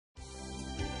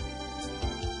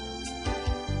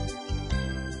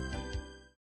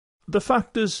the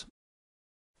factors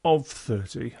of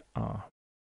 30 are,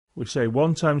 we say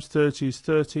 1 times 30 is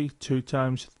 30, 2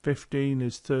 times 15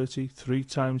 is 30, 3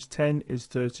 times 10 is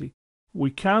 30.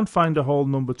 We can't find a whole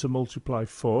number to multiply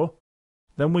 4.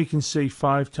 Then we can see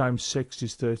 5 times 6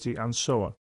 is 30, and so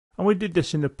on. And we did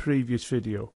this in a previous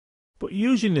video. But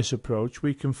using this approach,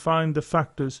 we can find the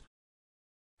factors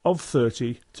of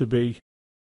 30 to be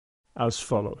as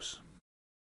follows.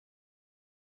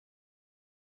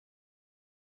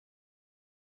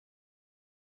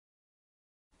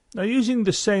 Now, using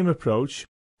the same approach,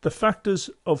 the factors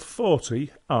of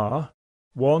 40 are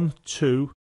 1,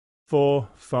 2, 4,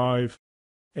 5,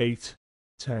 8,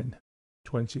 10,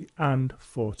 20 and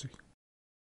 40.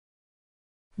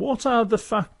 What are the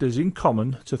factors in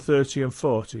common to 30 and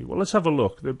 40? Well, let's have a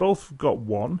look. They both got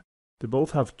 1, they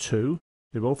both have 2,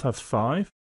 they both have 5,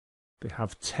 they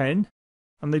have 10,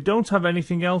 and they don't have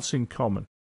anything else in common.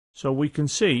 So we can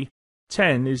see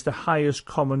 10 is the highest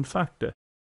common factor.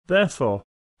 Therefore,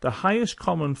 the highest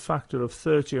common factor of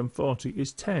 30 and 40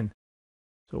 is 10.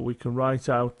 So we can write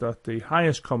out that the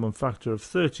highest common factor of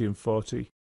 30 and 40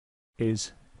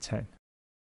 is 10.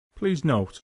 Please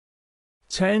note,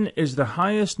 10 is the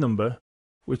highest number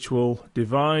which will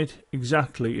divide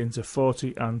exactly into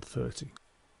 40 and 30.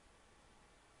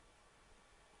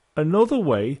 Another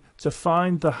way to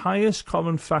find the highest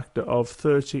common factor of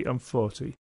 30 and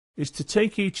 40 is to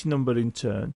take each number in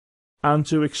turn and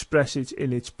to express it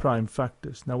in its prime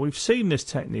factors. Now, we've seen this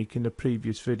technique in the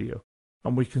previous video,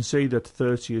 and we can see that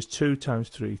 30 is 2 times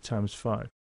 3 times 5.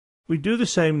 We do the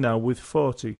same now with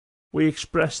 40. We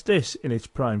express this in its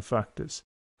prime factors,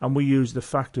 and we use the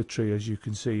factor tree as you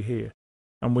can see here.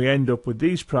 And we end up with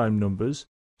these prime numbers,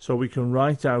 so we can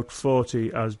write out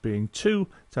 40 as being 2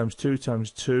 times 2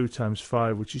 times 2 times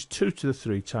 5, which is 2 to the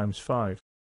 3 times 5.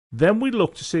 Then we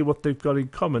look to see what they've got in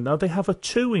common. Now, they have a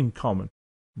 2 in common.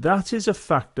 That is a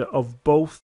factor of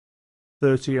both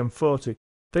 30 and 40.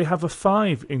 They have a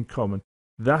 5 in common.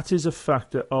 That is a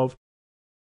factor of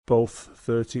both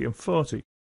 30 and 40.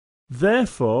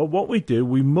 Therefore, what we do,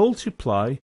 we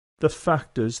multiply the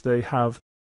factors they have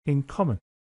in common.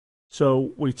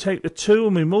 So we take the 2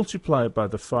 and we multiply it by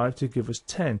the 5 to give us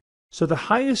 10. So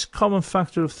the highest common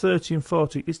factor of 30 and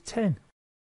 40 is 10.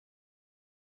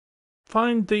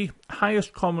 Find the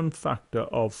highest common factor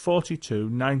of 42,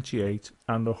 98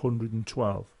 and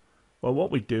 112. Well,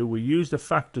 what we do, we use the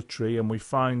factor tree and we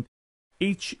find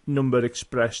each number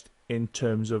expressed in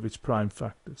terms of its prime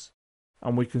factors.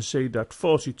 And we can see that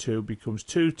 42 becomes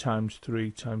 2 times 3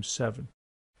 times 7.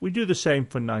 We do the same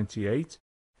for 98.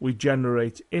 We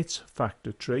generate its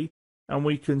factor tree and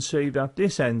we can see that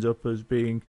this ends up as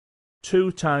being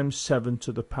 2 times 7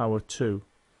 to the power 2.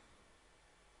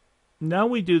 Now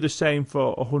we do the same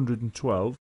for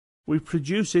 112. We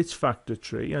produce its factor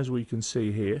tree, as we can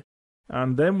see here,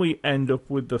 and then we end up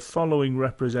with the following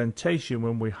representation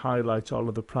when we highlight all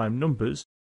of the prime numbers,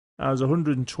 as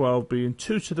 112 being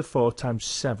 2 to the 4 times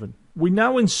 7. We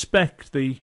now inspect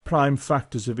the prime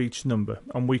factors of each number,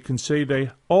 and we can see they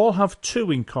all have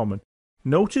 2 in common.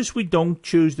 Notice we don't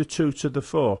choose the 2 to the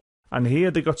 4, and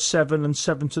here they got 7 and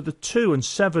 7 to the 2 and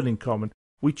 7 in common.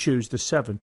 We choose the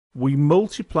 7. We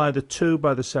multiply the 2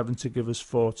 by the 7 to give us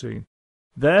 14.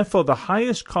 Therefore, the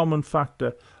highest common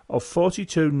factor of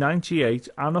 42, 98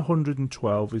 and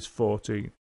 112 is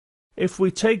 14. If we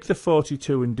take the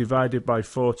 42 and divide it by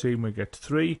 14, we get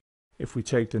 3. If we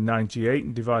take the 98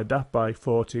 and divide that by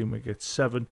 14, we get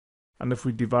 7. And if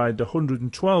we divide the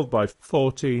 112 by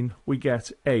 14, we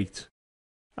get 8.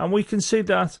 And we can see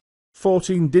that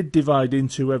 14 did divide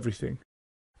into everything.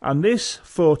 And this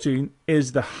 14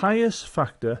 is the highest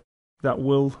factor that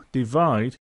will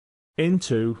divide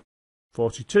into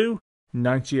 42,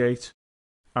 98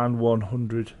 and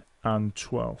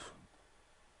 112.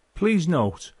 Please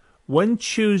note, when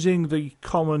choosing the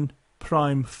common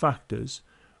prime factors,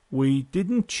 we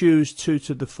didn't choose 2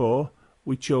 to the 4,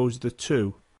 we chose the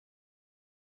 2.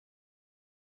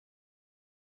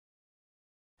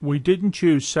 We didn't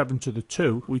choose 7 to the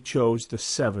 2, we chose the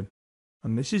 7.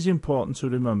 And this is important to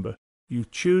remember. You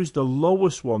choose the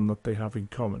lowest one that they have in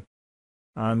common.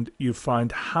 And you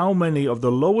find how many of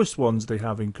the lowest ones they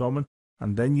have in common,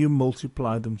 and then you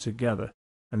multiply them together.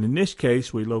 And in this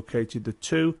case, we located the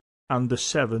 2 and the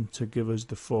 7 to give us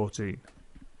the 14.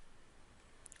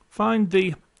 Find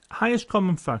the highest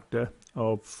common factor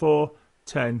of 4,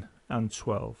 10 and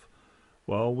 12.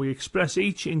 Well, we express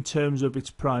each in terms of its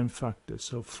prime factors.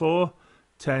 So 4,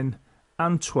 10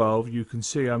 and 12, you can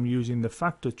see I'm using the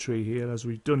factor tree here as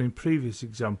we've done in previous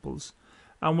examples.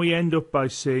 And we end up by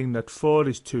seeing that 4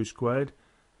 is 2 squared,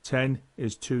 10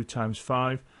 is 2 times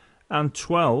 5, and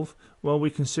 12, well, we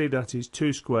can see that is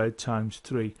 2 squared times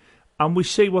 3. And we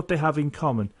see what they have in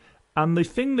common. And the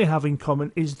thing they have in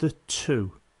common is the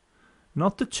 2.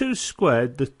 Not the 2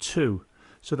 squared, the 2.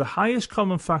 So the highest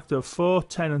common factor of 4,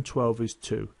 10 and 12 is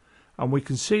 2. And we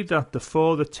can see that the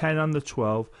 4, the 10 and the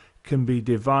 12 can be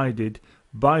divided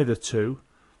by the 2.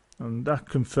 And that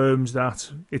confirms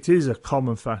that it is a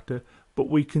common factor. But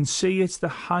we can see it's the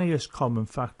highest common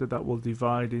factor that will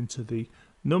divide into the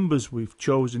numbers we've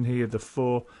chosen here, the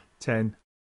 4, 10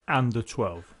 and the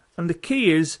 12. And the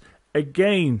key is,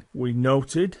 again, we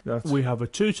noted that we have a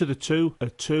 2 to the 2, a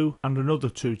 2 and another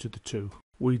 2 to the 2.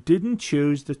 We didn't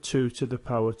choose the 2 to the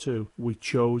power 2, we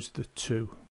chose the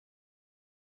 2.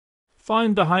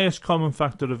 Find the highest common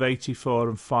factor of 84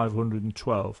 and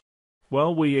 512.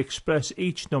 Well, we express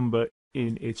each number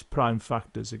in its prime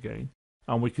factors again.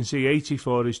 And we can see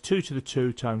 84 is 2 to the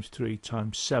 2 times 3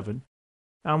 times 7.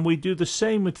 And we do the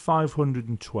same with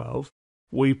 512.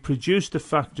 We produce the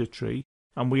factor tree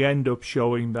and we end up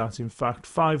showing that in fact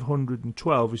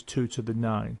 512 is 2 to the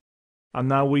 9. And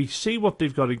now we see what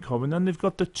they've got in common, and they've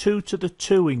got the 2 to the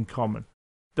 2 in common.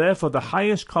 Therefore the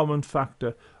highest common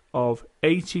factor of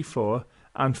 84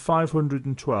 and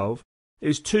 512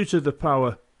 is 2 to the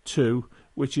power 2,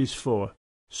 which is 4.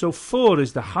 So 4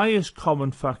 is the highest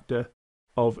common factor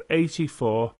of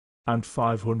 84 and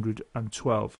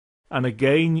 512. And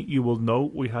again, you will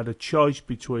note we had a choice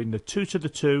between the 2 to the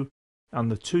 2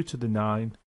 and the 2 to the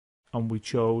 9, and we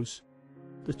chose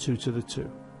the 2 to the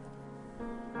 2.